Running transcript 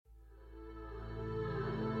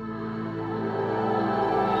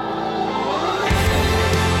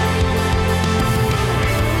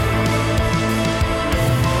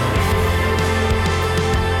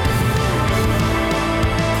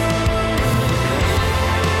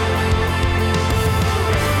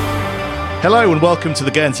Hello and welcome to the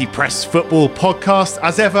Guernsey Press Football Podcast.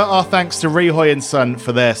 As ever, our thanks to Rehoy & Son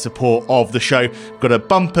for their support of the show. We've got a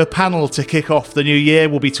bumper panel to kick off the new year.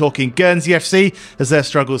 We'll be talking Guernsey FC as their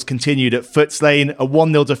struggles continued at Foots Lane. A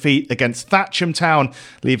 1-0 defeat against Thatcham Town,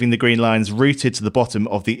 leaving the Green Lions rooted to the bottom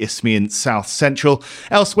of the Isthmian South Central.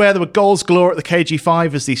 Elsewhere, there were goals galore at the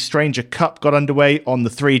KG5 as the Stranger Cup got underway on the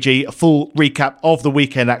 3G. A full recap of the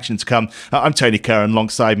weekend action to come. I'm Tony Curran.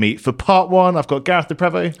 Alongside me for part one, I've got Gareth de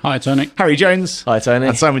Prevo. Hi, Tony. Harry Jones. Hi, Tony.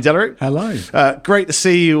 And Simon Delarue. Hello. Great to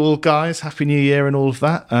see you all, guys. Happy New Year and all of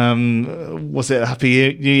that. Was it a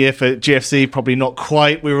happy New Year for GFC? Probably not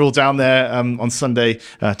quite. We were all down there on Sunday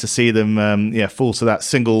to see them fall to that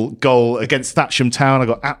single goal against Thatcham Town. I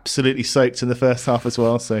got absolutely soaked in the first half as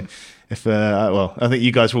well. So I think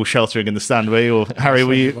you guys were all sheltering in the stand, were you? Or Harry,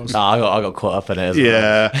 were you? No, I got caught up in it as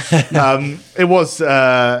well. Yeah. It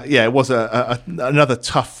was another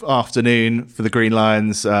tough afternoon for the Green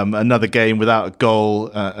Lions. Another game without a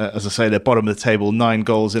goal. As I say, they're bottom of the table, 9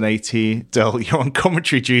 goals in 80. Del, you're on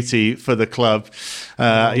commentary duty for the club.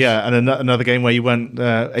 And another game where you weren't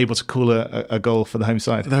able to call a goal for the home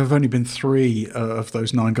side. There have only been 3 of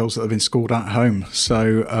those 9 goals that have been scored at home.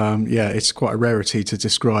 So, it's quite a rarity to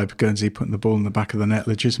describe Guernsey putting the ball in the back of the net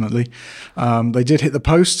legitimately. They did hit the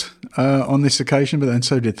post on this occasion, but then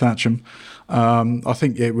so did Thatcham. I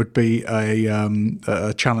think it would be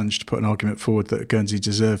a challenge to put an argument forward that Guernsey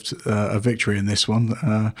deserved a victory in this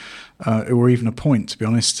one, or even a point, to be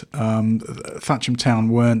honest. Thatcham Town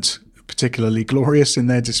weren't particularly glorious in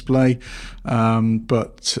their display,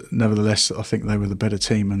 but nevertheless I think they were the better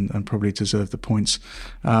team and probably deserved the points,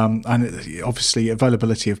 obviously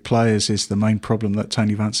availability of players is the main problem that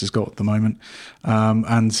Tony Vance has got at the moment,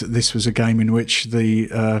 and this was a game in which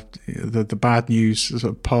the bad news sort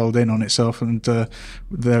of piled in on itself, and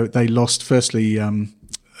they lost firstly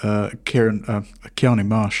Keanu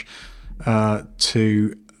Marsh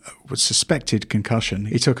to suspected concussion.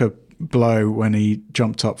 He took a blow when he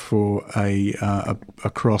jumped up for a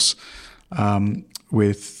cross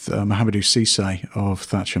with Mohamedou Cissé of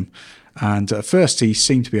Thatcham, and at first he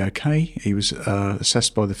seemed to be okay. He was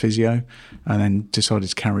assessed by the physio and then decided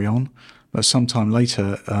to carry on, but sometime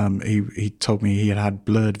later he told me he had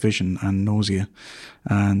blurred vision and nausea,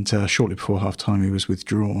 and shortly before half time he was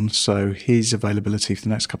withdrawn, so his availability for the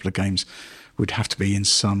next couple of games would have to be in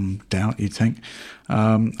some doubt, you'd think.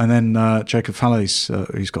 And then Jacob Fallais,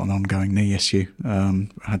 who's got an ongoing knee issue,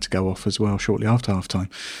 had to go off as well shortly after half-time.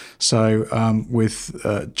 So with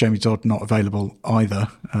Jamie Dodd not available either,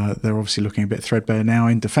 they're obviously looking a bit threadbare now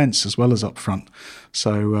in defence as well as up front.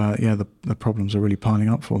 So, the problems are really piling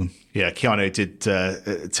up for them. Yeah, Keanu did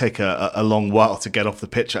take a long while to get off the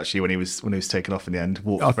pitch, actually, when he was taken off in the end.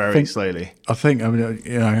 Walked very slowly. I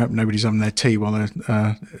hope nobody's having their tea while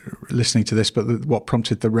they're listening to this, but what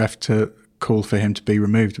prompted the ref to call for him to be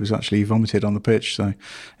removed was actually he vomited on the pitch, so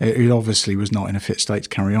it obviously was not in a fit state to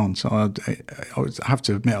carry on. So I have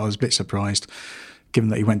to admit I was a bit surprised, given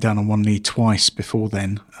that he went down on one knee twice before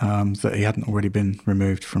then, that he hadn't already been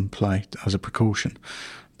removed from play as a precaution.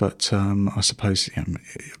 But I suppose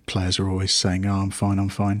players are always saying, I'm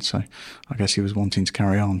fine. So I guess he was wanting to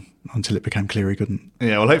carry on until it became clear he couldn't.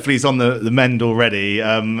 Yeah, well, hopefully he's on the mend already.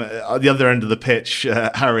 At the other end of the pitch,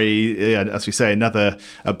 Harry, as we say, another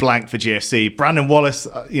blank for GFC. Brandon Wallace,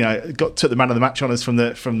 took the man of the match honours from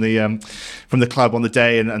the club on the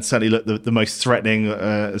day, and certainly looked the most threatening,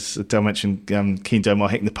 as Del mentioned, Keane Domar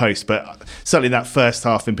hitting the post. But certainly in that first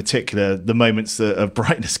half in particular, the moments of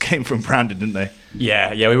brightness came from Brandon, didn't they?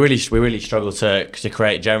 Yeah, we really struggled to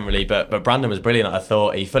create generally, but Brandon was brilliant. I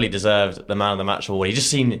thought he fully deserved the man of the match award. He just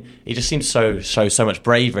seemed to show so much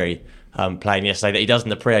bravery playing yesterday that he does in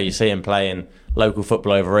the Priya. You see him playing local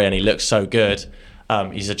football over here, and he looks so good.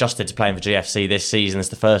 He's adjusted to playing for GFC this season. It's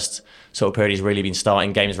the first sort of period he's really been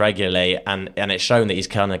starting games regularly, and it's shown that he's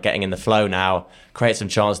kind of getting in the flow now. Created some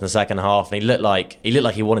chances in the second half, and he looked like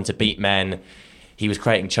he wanted to beat men. He was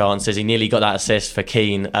creating chances. He nearly got that assist for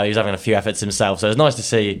Keane. He was having a few efforts himself. So it was nice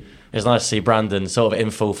to see Brandon sort of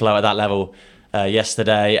in full flow at that level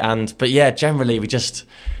yesterday. But generally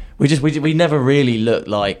we never really looked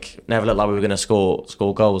like we were going to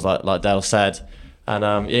score goals like Dale said.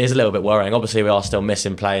 And it is a little bit worrying. Obviously we are still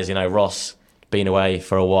missing players. Ross been away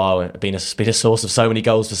for a while, been a source of so many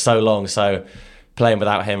goals for so long. So playing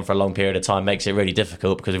without him for a long period of time makes it really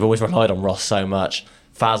difficult because we've always relied on Ross so much.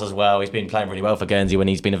 Faz as well, he's been playing really well for Guernsey when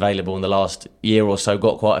he's been available in the last year or so,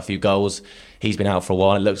 got quite a few goals. He's been out for a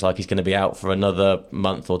while. It looks like he's going to be out for another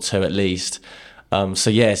month or two at least. So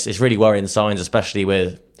yes, it's really worrying signs, especially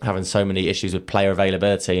with having so many issues with player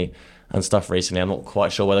availability. stuff recently. I'm not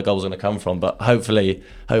quite sure where the goal's going to come from, but hopefully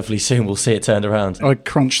soon we'll see it turned around. I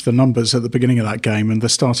crunched the numbers at the beginning of that game, and the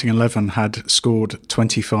starting 11 had scored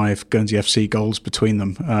 25 Guernsey FC goals between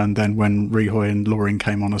them. And then when Rihoy and Loring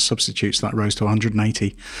came on as substitutes, that rose to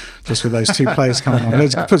 180, just with those two players coming on.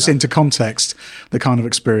 It puts into context the kind of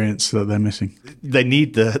experience that they're missing. They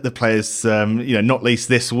need the players, not least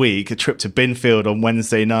this week. A trip to Binfield on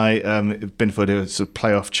Wednesday night. Binfield are sort of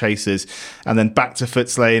playoff chasers, and then back to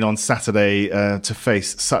Foots Lane on Saturday to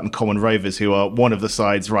face Sutton Common Rovers, who are one of the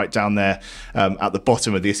sides right down there at the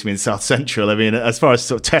bottom of the Isthmian South Central. I mean, as far as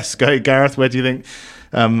sort of tests go, Gareth, where do you think,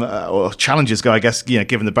 or challenges go, I guess,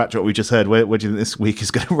 given the backdrop we just heard, where do you think this week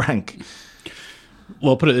is going to rank?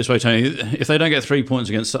 Well, put it this way, Tony. If they don't get 3 points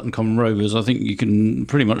against Sutton Common Rovers, I think you can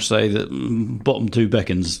pretty much say that bottom two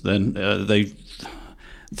beckons. Then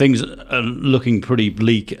things are looking pretty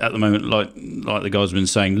bleak at the moment. Like the guys have been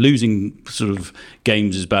saying, losing sort of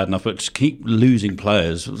games is bad enough, but to keep losing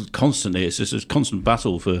players constantly, it's just a constant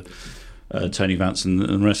battle for Tony Vance and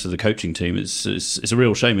the rest of the coaching team. It's a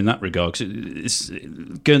real shame in that regard. Cause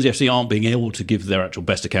Guernsey FC aren't being able to give their actual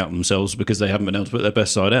best account of themselves because they haven't been able to put their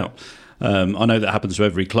best side out. I know that happens to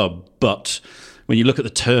every club, but when you look at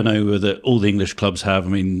the turnover that all the English clubs have, I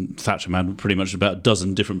mean, Thatcham had pretty much about a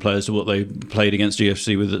dozen different players to what they played against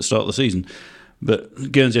GFC with at the start of the season.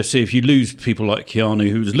 But Guernsey FC, if you lose people like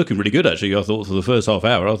Keanu, who was looking really good actually, I thought for the first half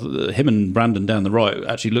hour, him and Brandon down the right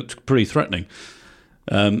actually looked pretty threatening.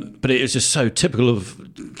 But it was just so typical of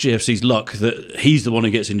GFC's luck that he's the one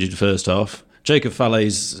who gets injured first half. Jacob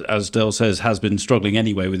Fallais, as Del says, has been struggling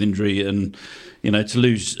anyway with injury, and to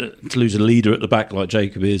lose a leader at the back like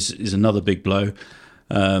Jacob is another big blow.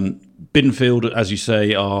 Binfield, as you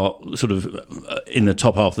say, are sort of in the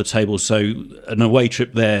top half of the table, so an away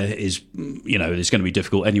trip there is it's going to be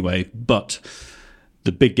difficult anyway. But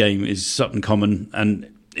the big game is Sutton Common,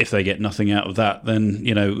 and if they get nothing out of that, then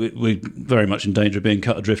we're very much in danger of being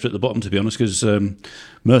cut adrift at the bottom, to be honest, because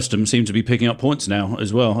Merstham seem to be picking up points now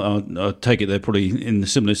as well. I take it they're probably in a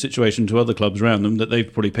similar situation to other clubs around them, that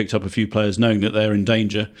they've probably picked up a few players knowing that they're in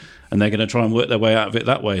danger, and they're going to try and work their way out of it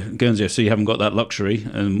that way. Guernsey FC haven't got that luxury,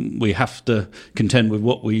 and we have to contend with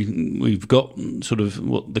what we've got, sort of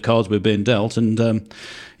what the cards we're being dealt, and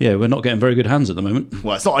we're not getting very good hands at the moment.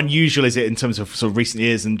 Well, it's not unusual, is it, in terms of sort of recent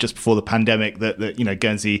years and just before the pandemic that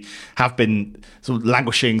Guernsey have been sort of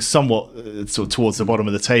languishing somewhat sort of towards the bottom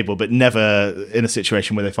of the table, but never in a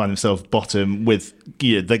situation where they find themselves bottom with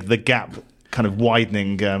the gap kind of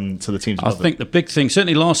widening to the teams above them. I think the big thing,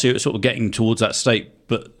 certainly last year, it was sort of getting towards that state,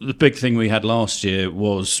 but the big thing we had last year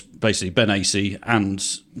was basically Ben Acey and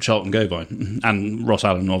Charlton Govine and Ross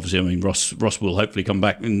Allen, obviously. I mean, Ross will hopefully come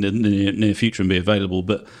back in the near future and be available,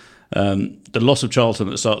 but the loss of Charlton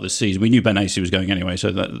at the start of this season, we knew Ben Acey was going anyway,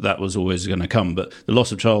 so that was always going to come. But the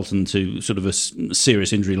loss of Charlton to sort of a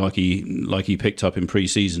serious injury like he picked up in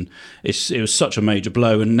pre-season, it was such a major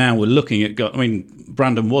blow. And now we're looking at, I mean,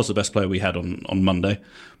 Brandon was the best player we had on Monday,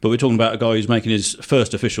 but we're talking about a guy who's making his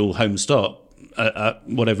first official home start at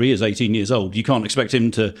whatever he is, 18 years old. You can't expect him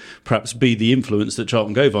to perhaps be the influence that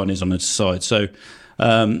Charlton Govine is on his side. So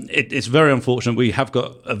it's very unfortunate. We have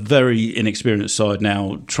got a very inexperienced side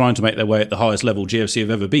now trying to make their way at the highest level GFC have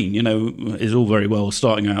ever been. It's all very well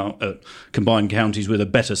starting out at combined counties with a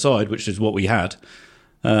better side, which is what we had.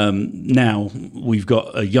 Now we've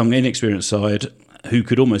got a young, inexperienced side who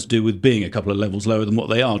could almost do with being a couple of levels lower than what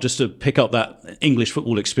they are, just to pick up that English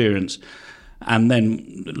football experience and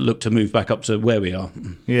then look to move back up to where we are.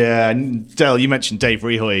 Yeah, and Del, you mentioned Dave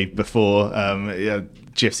Rihoy before.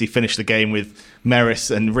 GFC finished the game with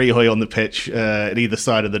Merris and Rihoy on the pitch at either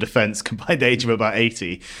side of the defence, combined age of about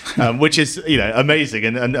 80, which is amazing,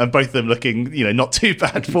 and both of them looking not too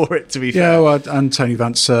bad for it, to be fair. Yeah, well, and Tony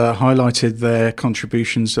Vance highlighted their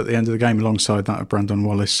contributions at the end of the game alongside that of Brandon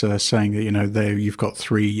Wallace, saying that there you've got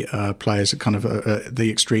three players at kind of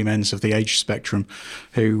the extreme ends of the age spectrum,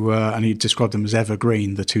 who and he described them as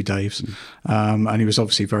evergreen, the two Daves, and he was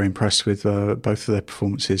obviously very impressed with both of their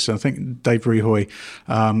performances. So I think Dave Rihoy,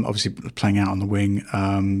 obviously playing out on the wing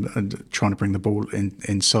and trying to bring the ball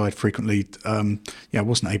inside frequently,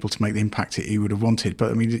 wasn't able to make the impact he would have wanted.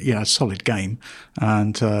 But I mean, a solid game,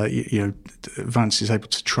 and Vance is able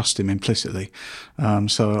to trust him implicitly.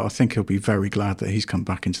 So I think he'll be very glad that he's come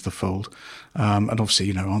back into the fold, and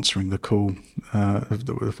obviously answering the call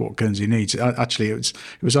of what Guernsey needs. Actually, it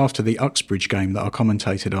was after the Uxbridge game that I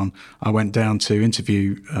commentated on. I went down to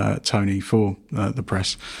interview Tony for the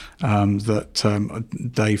press. That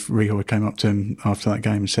Dave Rihoy came up to him after that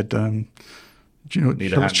game and said, "Do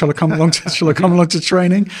shall I come along to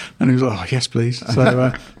training? And he was like, oh yes, please.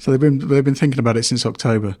 So they've been thinking about it since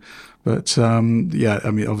October. But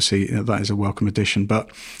obviously that is a welcome addition.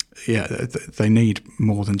 But yeah, they need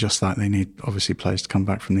more than just that. They need obviously players to come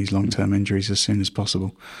back from these long-term injuries as soon as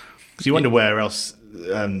possible. So you wonder where else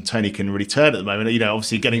Tony can really turn at the moment.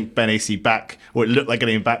 Obviously getting Ben Acey back, or it looked like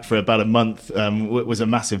getting him back for about a month, was a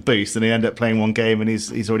massive boost, and he ended up playing one game and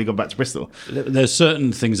he's already gone back to Bristol. There's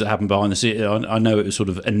certain things that happen behind the scenes. I know it was sort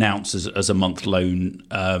of announced as a month loan.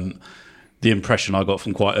 The impression I got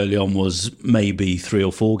from quite early on was maybe 3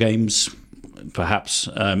 or 4 games, perhaps.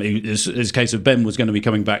 It's a case of Ben was going to be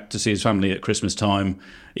coming back to see his family at Christmas time.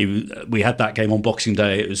 We had that game on Boxing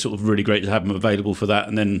Day. It was sort of really great to have him available for that,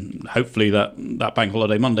 and then hopefully that Bank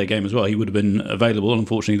Holiday Monday game as well. He would have been available.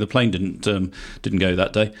 Unfortunately, the plane didn't go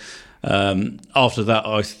that day. After that,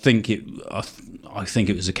 I think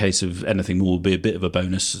it was a case of anything more would be a bit of a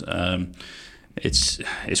bonus. It's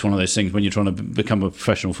one of those things when you're trying to become a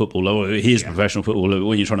professional footballer, or he is a professional footballer,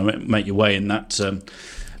 when you're trying to make your way in that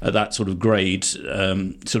at that sort of grade,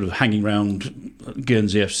 sort of hanging around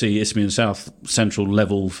Guernsey FC, Isthmian South Central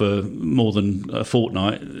level for more than a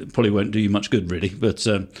fortnight probably won't do you much good, really. But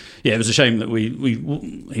it was a shame that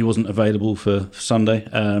he wasn't available for Sunday.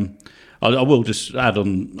 I will just add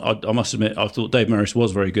on, I must admit, I thought Dave Merris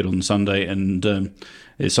was very good on Sunday, and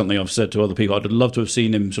it's something I've said to other people. I'd love to have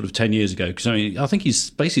seen him sort of 10 years ago, because I think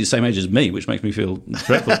he's basically the same age as me, which makes me feel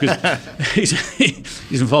dreadful, because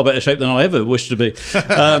he's in far better shape than I ever wished to be.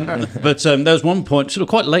 But there was one point, sort of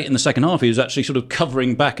quite late in the second half, he was actually sort of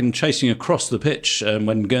covering back and chasing across the pitch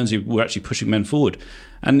when Guernsey were actually pushing men forward.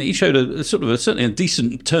 And he showed certainly a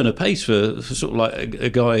decent turn of pace for sort of like a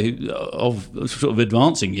guy of sort of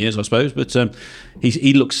advancing years, I suppose. But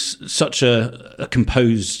he looks such a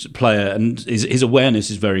composed player, and his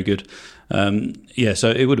awareness is very good.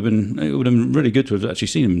 So it would have been really good to have actually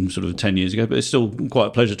seen him sort of 10 years ago. But it's still quite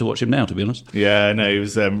a pleasure to watch him now, to be honest. Yeah, no, he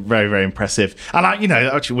was very, very impressive. And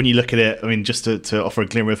actually, when you look at it, just to offer a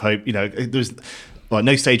glimmer of hope, there's. Well, at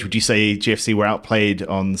no stage would you say GFC were outplayed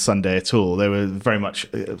on Sunday at all. They were very much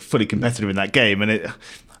fully competitive in that game, and it,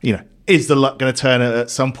 is the luck going to turn at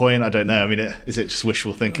some point? I don't know. Is it just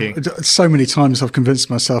wishful thinking? So many times I've convinced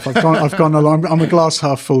myself. I've gone along. I'm a glass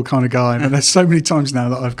half full kind of guy, and there's so many times now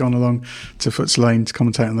that I've gone along to Foots Lane to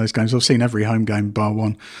commentate on those games. I've seen every home game bar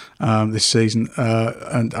one this season,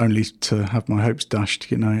 and only to have my hopes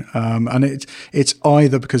dashed. And it's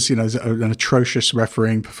either because there's an atrocious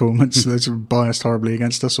refereeing performance that's biased horribly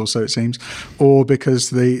against us, or so it seems, or because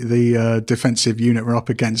the defensive unit we're up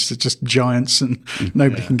against are just giants and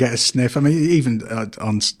nobody can get a sniff. Even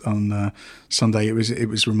on Sunday, it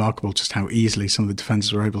was remarkable just how easily some of the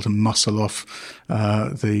defenders were able to muscle off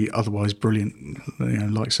the otherwise brilliant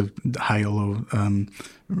likes of Hale or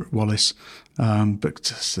Wallace, but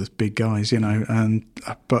just the big guys,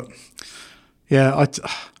 but yeah,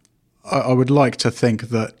 I would like to think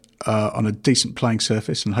that on a decent playing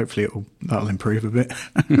surface, and hopefully that'll improve a bit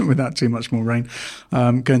without too much more rain,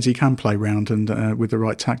 Guernsey can play round, and with the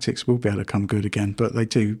right tactics will be able to come good again. But they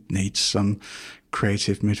do need some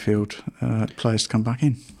creative midfield players to come back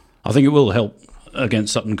in. I think it will help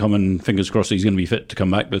against Sutton Common. Fingers crossed he's going to be fit to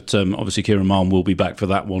come back, but obviously Kieran Marn will be back for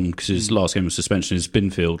that one, because his last game of suspension is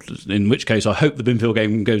Binfield, in which case I hope the Binfield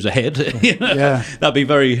game goes ahead. Yeah, that'd be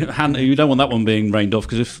very handy. You don't want that one being rained off,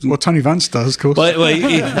 because Tony Vance does, of course. Well,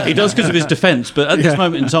 he does because of his defence, but at this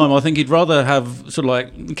moment in time I think he'd rather have sort of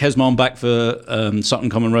like Kesman back for Sutton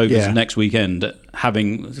Common Rovers next weekend,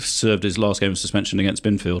 having served his last game of suspension against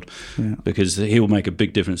Binfield, because he will make a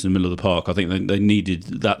big difference in the middle of the park. I think they needed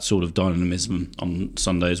that sort of dynamism on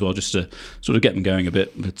Sunday as well, just to sort of get them going a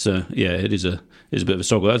bit. But it is a bit of a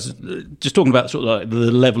struggle. I was just talking about sort of like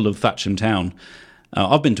the level of Thatcham Town.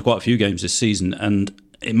 I've been to quite a few games this season, and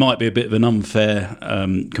it might be a bit of an unfair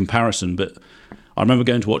comparison, but I remember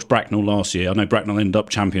going to watch Bracknell last year. I know Bracknell ended up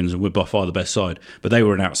champions and were by far the best side, but they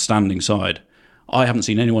were an outstanding side. I haven't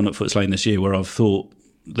seen anyone at Foots Lane this year where I've thought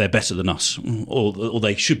they're better than us, or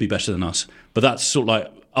they should be better than us. But that's sort of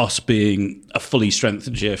like us being a fully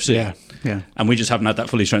strengthened GFC. Yeah. And we just haven't had that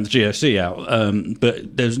fully strengthened GFC out.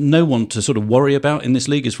 But there's no one to sort of worry about in this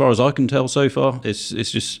league, as far as I can tell so far. It's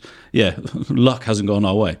just, luck hasn't gone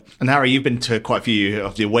our way. And Harry, you've been to quite a few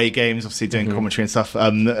of the away games, obviously doing commentary and stuff.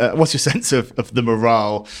 What's your sense of the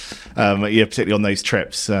morale, particularly on those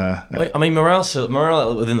trips?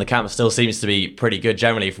 Morale within the camp still seems to be pretty good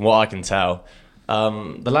generally, from what I can tell.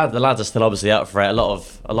 The lads are still obviously up for it. A lot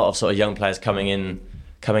of sort of young players coming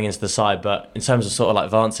into the side, but in terms of sort of like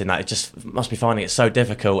advancing that, it just must be finding it so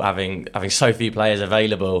difficult having so few players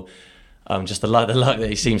available. Just the luck that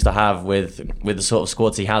he seems to have with the sort of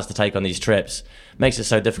squads he has to take on these trips makes it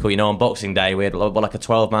so difficult. On Boxing Day we had like a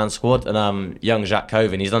 12-man squad, and young Jacques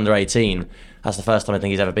Coven, he's under 18. That's the first time I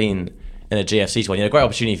think he's ever been in a GFC squad. Great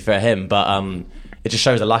opportunity for him, but it just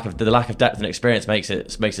shows the lack of depth and experience makes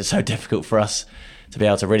it so difficult for us to be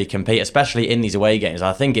able to really compete, especially in these away games.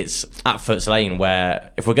 I think it's at Foots Lane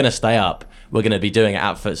where, if we're going to stay up, we're going to be doing it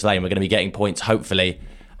at Foots Lane. We're going to be getting points, hopefully,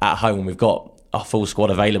 at home when we've got a full squad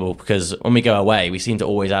available, because when we go away, we seem to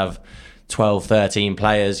always have 12, 13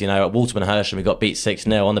 players. At Waterman Hersham, we got beat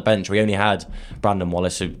 6-0. On the bench, we only had Brandon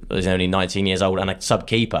Wallace, who is only 19 years old, and a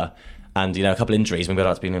sub-keeper. And, a couple injuries. We've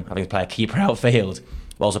got to be having to play a keeper outfield.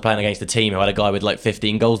 We're also playing against a team who had a guy with like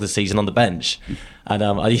 15 goals this season on the bench. And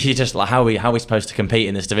you just like, how are we supposed to compete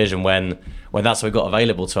in this division when that's what we've got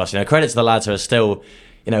available to us? Credit to the lads who are still,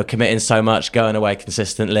 committing so much, going away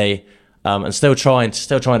consistently, and still trying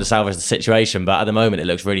to salvage the situation. But at the moment, it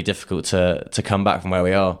looks really difficult to come back from where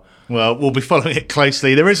we are. Well, we'll be following it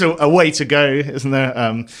closely. There is a way to go, isn't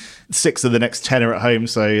there? 6 of the next 10 are at home,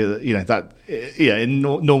 so in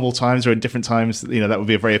normal times or in different times, that would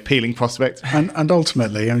be a very appealing prospect. And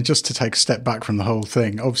ultimately, just to take a step back from the whole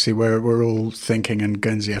thing, obviously we're all thinking, and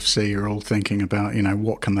Guernsey FC are all thinking about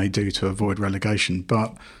what can they do to avoid relegation.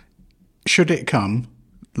 But should it come,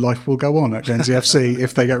 life will go on at Guernsey FC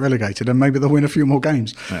if they get relegated, and maybe they'll win a few more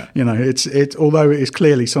games. Yeah. It's although it is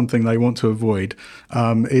clearly something they want to avoid,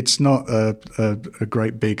 it's not a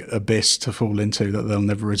great big abyss to fall into that they'll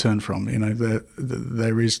never return from.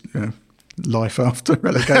 There is life after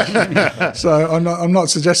relegation. So I'm not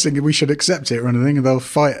suggesting we should accept it or anything, and they'll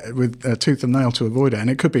fight with tooth and nail to avoid it. And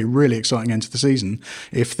it could be a really exciting end to the season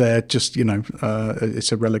if they're just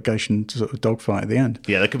it's a relegation sort of dogfight at the end.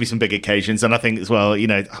 Yeah, there could be some big occasions, and I think as well,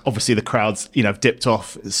 obviously the crowds dipped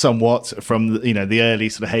off somewhat from the early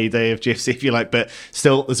sort of heyday of GFC, if you like, but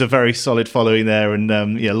still there's a very solid following there, and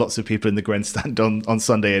lots of people in the grandstand on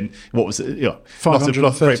Sunday, and what was it?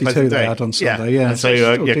 532 they had on Sunday. Yeah, and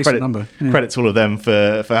so credit number. Yeah. Credit to all of them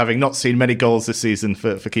for having not seen many goals this season,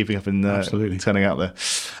 for keeping up and turning out there.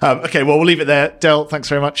 Okay, well, we'll leave it there. Del, thanks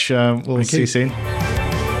very much. We'll see you soon.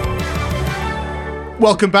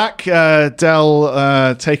 Welcome back.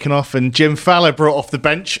 Del taken off, and Jim Fowler brought off the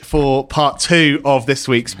bench for part 2 of this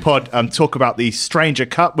week's pod. Talk about the Stranger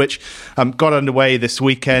Cup, which got underway this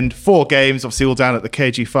weekend. 4 games, obviously all down at the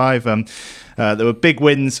KG5. There were big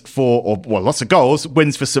wins lots of goals.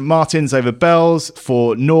 Wins for St Martin's over Bells,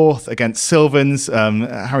 for North against Sylvans.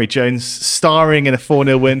 Harry Jones starring in a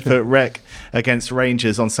 4-0 win for Rec against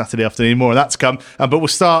Rangers on Saturday afternoon. More of that to come. But we'll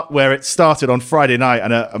start where it started on Friday night,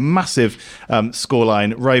 and a massive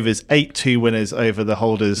scoreline. Rovers 8-2 winners over the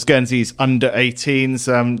holders. Guernsey's under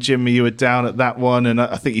 18s. Jim, you were down at that one, and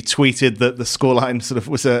I think you tweeted that the scoreline sort of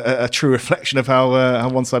was a true reflection of how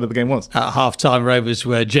one side of the game was. At half-time, Rovers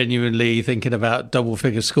were genuinely thinking about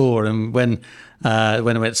double-figure score, and when it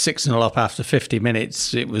went 6-0 up after 50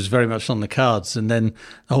 minutes, it was very much on the cards, and then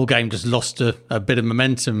the whole game just lost a bit of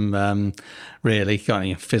momentum, really.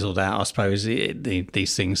 Kind of fizzled out, I suppose.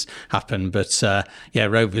 These things happen, but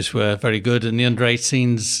Rovers were very good, and the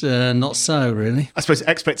under-18s not so, really. I suppose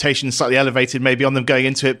expectations slightly elevated maybe on them going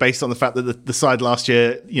into it based on the fact that the side last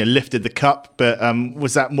year lifted the cup, but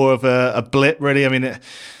was that more of a blip, really? I mean...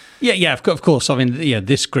 Yeah, of course. I mean,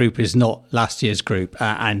 this group is not last year's group,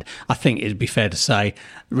 and I think it'd be fair to say,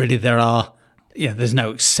 really, there's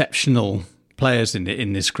no exceptional players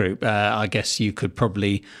in this group. I guess you could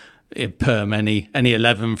probably perm any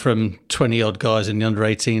 11 from 20 odd guys in the under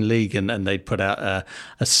 18 league, and they'd put out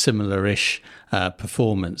a similar-ish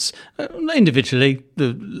performance. Individually,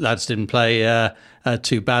 the lads didn't play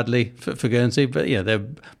too badly for Guernsey, but they're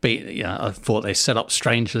beat. I thought they set up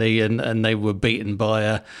strangely, and they were beaten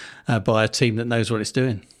by a team that knows what it's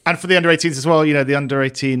doing. And for the under-18s as well, the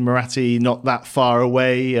under-18 Marathi not that far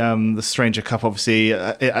away. The Stranger Cup, obviously,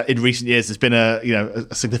 in recent years has been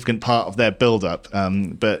a significant part of their build-up.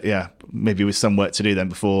 But maybe with some work to do then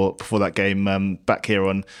before that game back here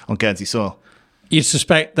on Guernsey soil. You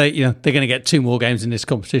suspect that they're going to get 2 more games in this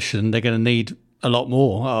competition. They're going to need a lot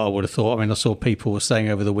more, I would have thought. I mean, I saw people were saying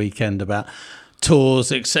over the weekend about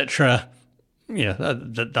tours, etc.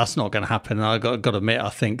 That's not going to happen. And I've got to admit, I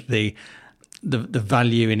think the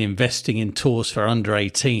value in investing in tours for under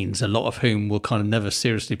 18s, a lot of whom will kind of never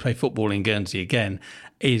seriously play football in Guernsey again,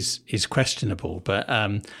 is questionable. But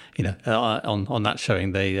on that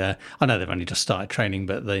showing, I know they've only just started training,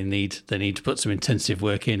 but they need to put some intensive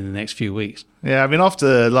work in the next few weeks. Yeah, I mean,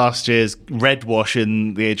 after last year's red wash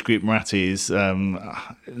in the age group Marathis,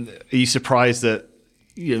 are you surprised that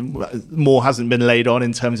more hasn't been laid on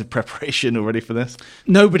in terms of preparation already for this?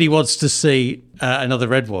 Nobody wants to see another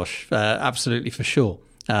red wash, absolutely for sure.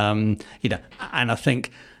 And I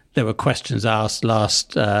think there were questions asked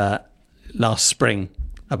last spring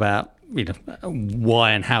about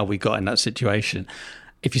why and how we got in that situation.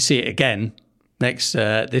 If you see it again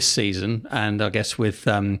this season, and I guess with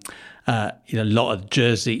a lot of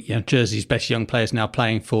Jersey's best young players now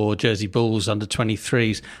playing for Jersey Bulls under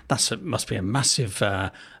 23s, must be a massive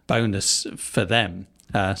bonus for them.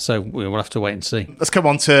 So we'll have to wait and see. Let's come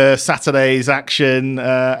on to Saturday's action.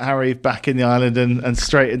 Harry back in the island and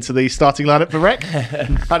straight into the starting lineup for Rec.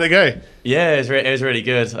 How'd it go? Yeah, it was really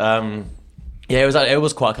good. It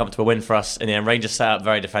was quite a comfortable win for us in the end. Rangers set up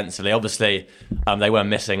very defensively. Obviously, they were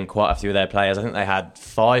missing quite a few of their players. I think they had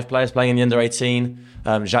 5 players playing in the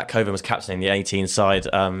under-18. Jacques Coven was captaining the 18 side.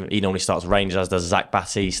 He normally starts Rangers, as does Zach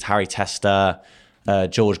Baptiste, Harry Tester,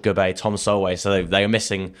 George Gubbe, Tom Solway. So they were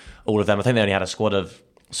missing all of them. I think they only had a squad of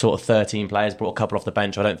sort of 13 players, brought a couple off the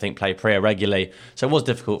bench. I don't think play Priya regularly. So it was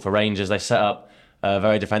difficult for Rangers. They set up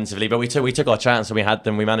very defensively, but we took our chance and we had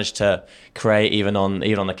them. We managed to create even on the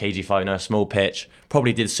KG5, a small pitch.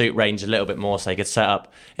 Probably did suit Rangers a little bit more, so they could set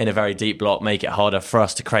up in a very deep block, make it harder for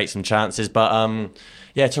us to create some chances. But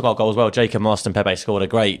took our goals well. Jacob Marston Pepe scored a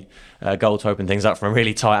great goal to open things up from a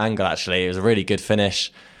really tight angle. Actually, it was a really good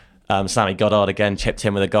finish. Sammy Goddard again chipped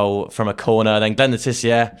in with a goal from a corner. Then Glenn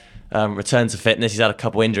Letitia returned to fitness. He's had a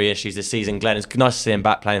couple injury issues this season. Glenn, it's nice to see him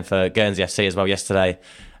back playing for Guernsey FC as well yesterday.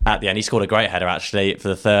 At the end, he scored a great header actually for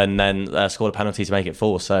the third, and then scored a penalty to make it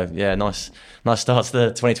 4. So yeah, nice start to the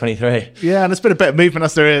 2023. Yeah, and there's been a bit of movement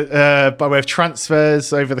as there by way of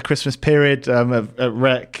transfers over the Christmas period at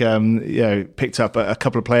Rec. Picked up a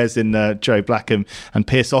couple of players in Joe Blackham and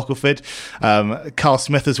Pierce Ockleford. Carl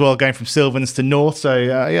Smith as well, going from Sylvans to North. So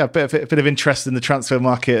a bit of interest in the transfer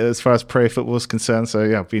market as far as pro football is concerned. So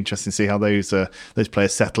yeah, it'll be interesting to see how those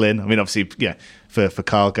players settle in. I mean, obviously, for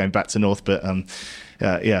Carl going back to North, but.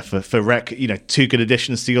 For Rec, 2 good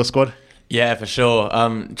additions to your squad. Yeah, for sure.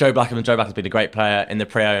 Joe Blackham's been a great player in the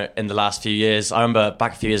Prio in the last few years. I remember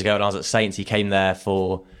back a few years ago when I was at Saints, he came there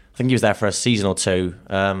I think he was there for a season or 2.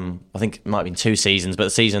 I think it might have been 2 seasons, but the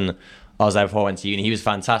season I was there before I went to uni, he was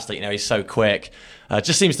fantastic. He's so quick.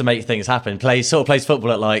 Just seems to make things happen. Plays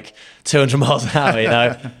football at like 200 miles an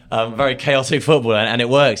hour, very chaotic football, and it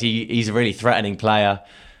works. He's a really threatening player.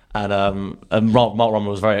 And Mark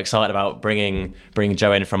Rommel was very excited about bringing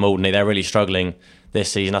Joe in from Alderney. They're really struggling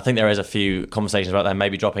this season. I think there is a few conversations about them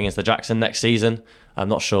maybe dropping into the Jackson next season. I'm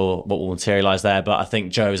not sure what will materialise there, but I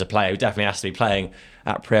think Joe is a player who definitely has to be playing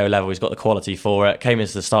at Prio level. He's got the quality for it. Came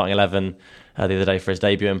into the starting 11 the other day for his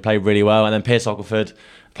debut and played really well. And then Pierce Ockleford,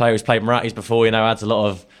 a player who's played Marathis before, adds a lot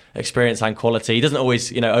of experience and quality. He doesn't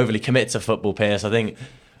always, overly commit to football, Pierce. I think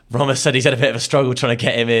Ramos said he's had a bit of a struggle trying to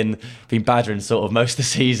get him in, been badgering sort of most of the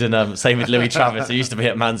season. Same with Louis Travis, who used to be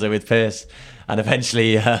at Manzo with Pierce. And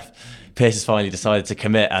eventually Pierce has finally decided to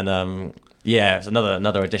commit. And it's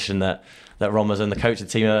another addition that Ramos and the coaching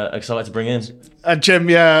team are excited to bring in. And Jim,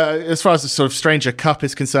 as far as the sort of Stranger Cup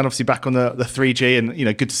is concerned, obviously back on the 3G,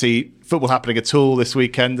 and good to see football happening at all this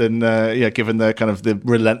weekend. And given the kind of the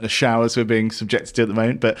relentless showers we're being subjected to at the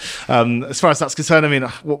moment, but as far as that's concerned, I mean,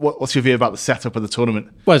 what's your view about the setup of the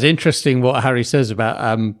tournament? Well, it's interesting what Harry says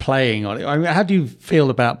about playing on it. I mean, how do you feel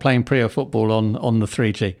about playing Prio football on the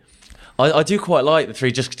 3G? I do quite like the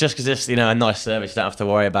 3G just because it's a nice service. You don't have to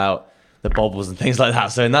worry about the bobbles and things like that.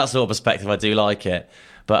 So in that sort of perspective, I do like it.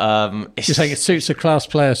 But it's just like it suits a class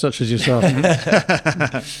player such as yourself.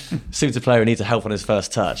 Suits a player who needs help on his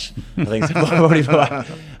first touch. I think so. Probably.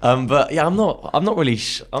 But yeah, I'm not really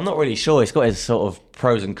sure. It's got its sort of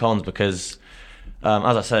pros and cons because,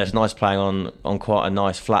 as I said, it's nice playing on quite a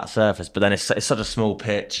nice flat surface. But then it's such a small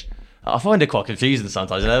pitch. I find it quite confusing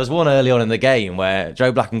sometimes. There was one early on in the game where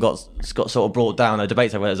Joe Blackham got sort of brought down. A debate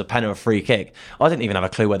over whether it was a pen or a free kick. I didn't even have a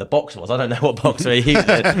clue where the box was. I don't know what box he used.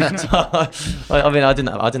 I mean, I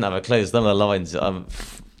didn't have a clue. Some of the lines, I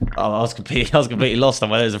was completely lost on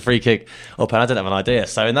whether it was a free kick or pen. I didn't have an idea.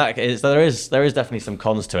 So in that case, there is definitely some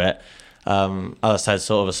cons to it. As I said,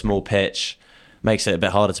 sort of a small pitch makes it a bit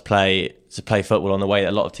harder to play football on the way that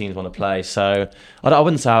a lot of teams want to play. So I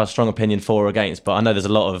wouldn't say I have a strong opinion for or against, but I know there's a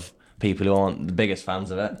lot of people who aren't the biggest fans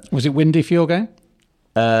of it. Was it windy for your game?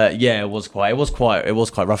 Yeah, it was quite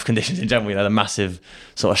rough conditions in general. The massive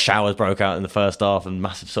sort of showers broke out in the first half and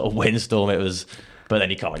massive sort of windstorm. It was, but then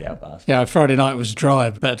you can't really help that. Yeah, Friday night was dry,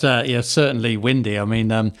 but certainly windy. I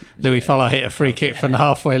mean, Louis Fuller hit a free kick from the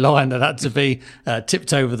halfway line that had to be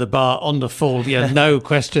tipped over the bar on the full. Yeah, no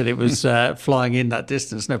question, it was flying in that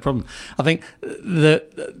distance, no problem. I think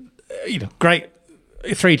great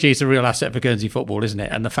 3G is a real asset for Guernsey football, isn't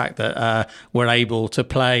it? And the fact that we're able to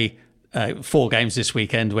play 4 games this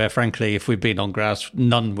weekend, where frankly, if we'd been on grass,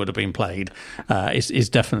 none would have been played, is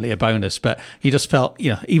definitely a bonus. But you just felt,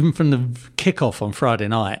 even from the kickoff on Friday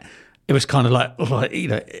night, it was kind of like,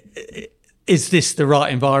 is this the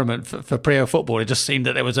right environment for Prio football? It just seemed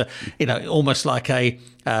that there was almost like a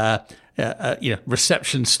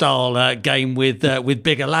reception style game with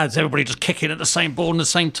bigger lads, everybody just kicking at the same ball in the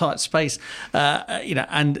same tight space,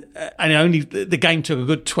 and only the game took a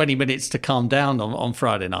good 20 minutes to calm down on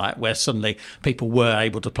Friday night, where suddenly people were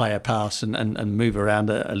able to play a pass and move around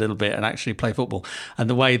a little bit and actually play football. And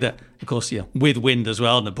the way that, of course, with wind as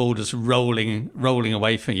well and the ball just rolling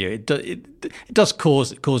away from you, it does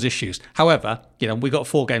cause issues. However, we got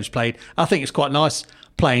 4 games played. I think it's quite nice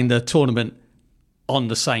playing the tournament on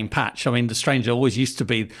the same patch. I mean, the stranger always used to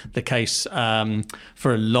be the case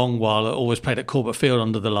for a long while. I always played at Corbett Field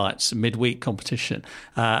under the lights, midweek competition.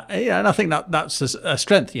 And I think that's a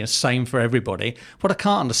strength, same for everybody. What I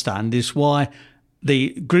can't understand is why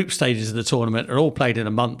the group stages of the tournament are all played in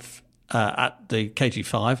a month at the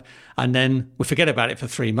KG5, and then we forget about it for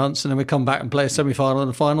 3 months, and then we come back and play a semi-final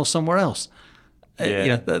and a final somewhere else.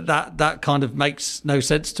 Yeah. That kind of makes no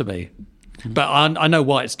sense to me. But I know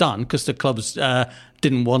why it's done, because the clubs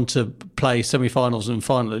didn't want to play semi-finals and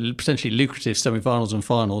finals, potentially lucrative semi-finals and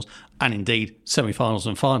finals, and indeed semi-finals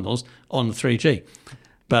and finals on the 3G.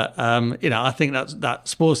 But I think that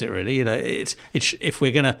spoils it really. It's if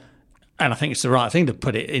we're gonna, and I think it's the right thing to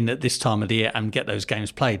put it in at this time of the year and get those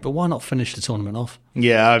games played. But why not finish the tournament off?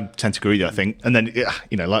 Yeah, I tend to agree with you, I think. And then,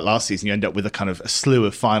 like last season, you end up with a kind of a slew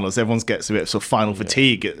of finals. Everyone gets a bit of sort of final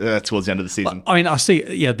fatigue towards the end of the season. I mean, I see,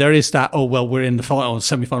 there is that, we're in the final and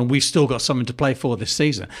semi-final. We've still got something to play for this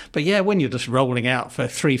season. But when you're just rolling out for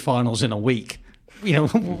 3 finals in a week,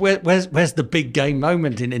 where's the big game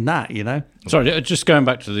moment in that, Sorry, just going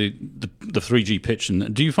back to the 3G pitch,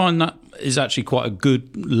 and do you find that is actually quite a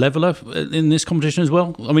good leveller in this competition as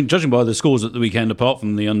well? I mean, judging by the scores at the weekend, apart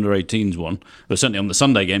from the under-18s one, but certainly on the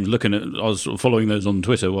Sunday games, I was sort of following those on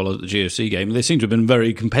Twitter while at the GFC game, they seem to have been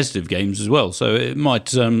very competitive games as well. So it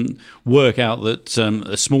might work out that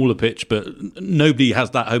a smaller pitch, but nobody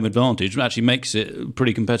has that home advantage, actually makes it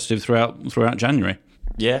pretty competitive throughout January.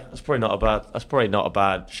 Yeah, that's probably not a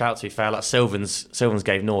bad shout, to be fair. Like Sylvans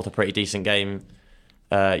gave North a pretty decent game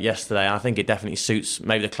yesterday. I think it definitely suits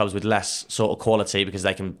maybe the clubs with less sort of quality, because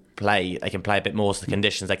they can play a bit more to the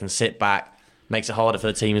conditions. They can sit back. Makes it harder for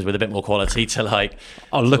the teams with a bit more quality to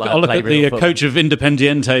I'll look at the coach of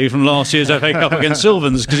Independiente from last year's FA Cup against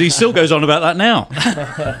Sylvans, because he still goes on about that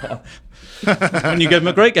now. And you gave him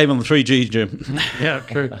a great game on the 3G, Jim. Yeah,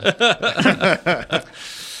 true.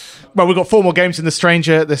 Well, we've got 4 more games in the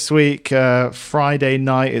Stranger this week. Friday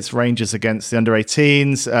night, it's Rangers against the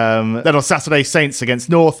under-18s. Then on Saturday, Saints against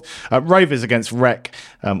North. Rovers against Rec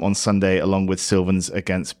on Sunday, along with Sylvans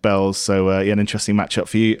against Bells. So, an interesting matchup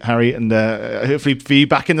for you, Harry, and hopefully for you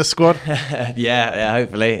back in the squad. Yeah,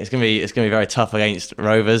 hopefully. It's gonna be very tough against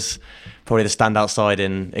Rovers. Probably the standout side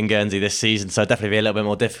in Guernsey this season, so definitely be a little bit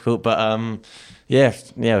more difficult. But yeah,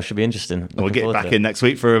 it should be interesting. We'll get back in next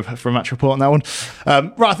week for a match report on that one.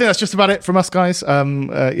 Right, I think that's just about it from us, guys.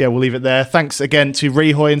 We'll leave it there. Thanks again to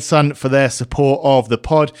Rehoy and Son for their support of the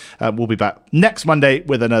pod. We'll be back next Monday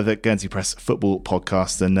with another Guernsey Press football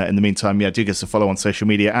podcast. And in the meantime, do give us a follow on social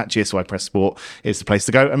media at GSY Press Sport is the place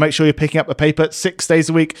to go. And make sure you're picking up the paper 6 days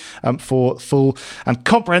a week for full and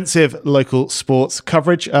comprehensive local sports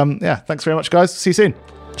coverage. Thanks very much, guys. See you soon.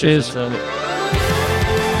 Cheers.